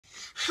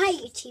Hi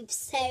YouTube.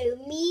 So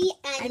me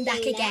and I'm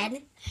back Lola,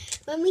 again.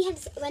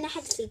 When I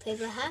had to sleep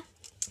over her,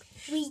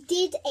 we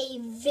did a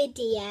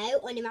video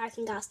on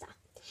American Girl Star.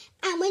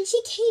 And when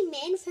she came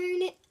in for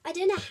it, I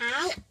don't know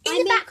how.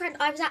 In the background,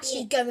 I was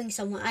actually going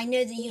somewhere. I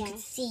know that you could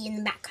see in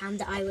the background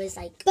that I was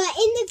like. But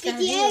in the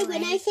video,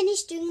 when I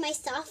finished doing my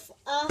stuff,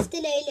 after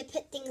Lola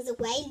put things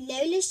away,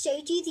 Lola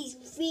showed you these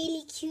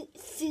really cute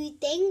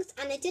food things.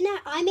 And I don't know,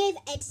 I may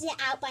have edited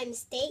it out by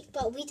mistake,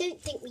 but we don't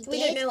think we did. We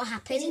don't know what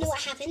happened. We don't know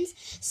what happens.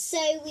 So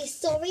we're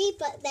sorry,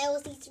 but there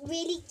was these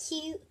really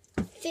cute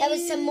food. There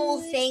was some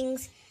more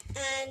things.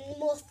 And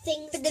more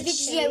things. But the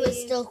video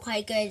was still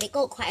quite good. It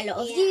got quite a lot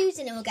of views,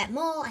 and it will get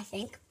more, I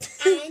think.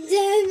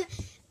 And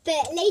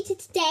but later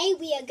today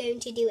we are going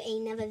to do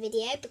another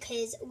video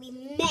because we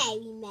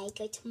may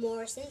go to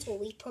Morrison's, well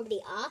we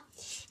probably are,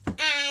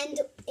 and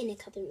in a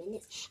couple of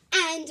minutes,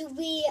 and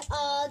we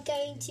are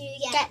going to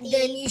get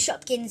the new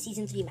Shopkins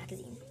Season 3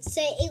 magazine.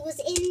 So it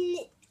was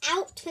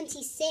out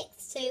 26th,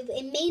 so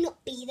it may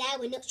not be there.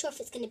 We're not sure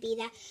if it's going to be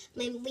there.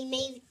 We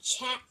may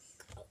check.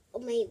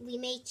 We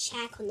may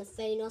check on the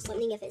phone or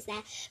something if it's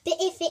there. But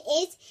if it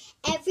is,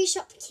 every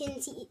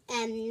Shopkins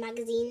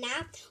magazine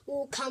now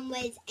will come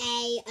with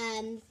a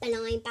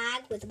blind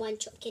bag with one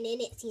Shopkin in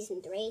it,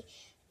 Season 3.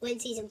 When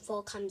Season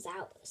 4 comes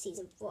out,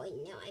 Season 4,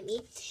 you know what I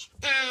mean.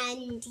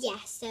 And yeah,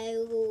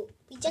 so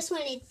we just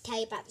wanted to tell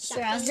you about the Shopkins.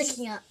 Sorry, I was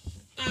looking up.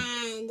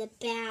 And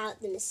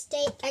about the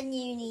mistake. And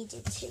you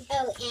needed to.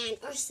 Oh, and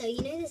also,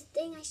 you know this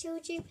thing I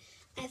showed you?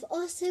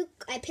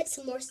 I put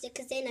some more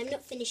stickers in. I'm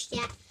not finished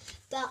yet,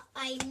 but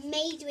I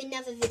may do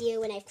another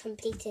video when I've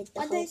completed the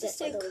whole book. Those are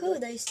so cool,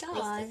 those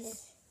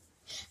stars.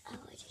 Oh,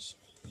 I just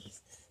showed you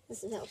these.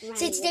 This is about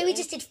so today we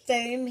just did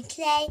foam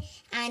clay,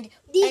 and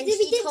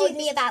she told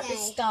me about the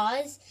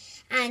stars,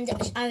 and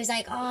I was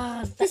like,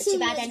 oh, that's too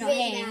bad they're not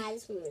here.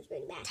 This one was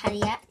really bad.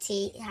 Talia,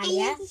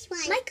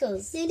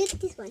 Michael's. No, look at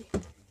this one.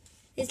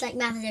 It's like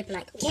Mouth Open,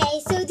 like. Okay,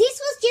 so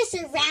this was just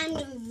a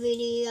random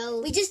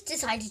video. We just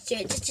decided to do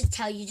it just to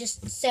tell you,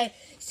 just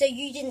so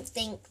you didn't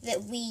think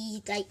that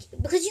we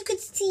because you could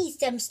see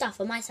some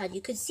stuff on my side. You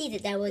could see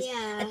that there was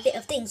a bit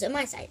of things on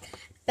my side,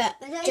 but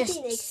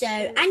just so,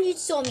 and you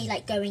saw me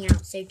going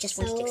out, so just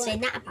wanted to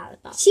explain that about it.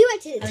 She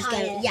went to the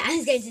toilet. I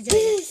was going to the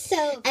toilet.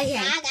 So okay.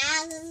 bye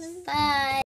guys. Bye.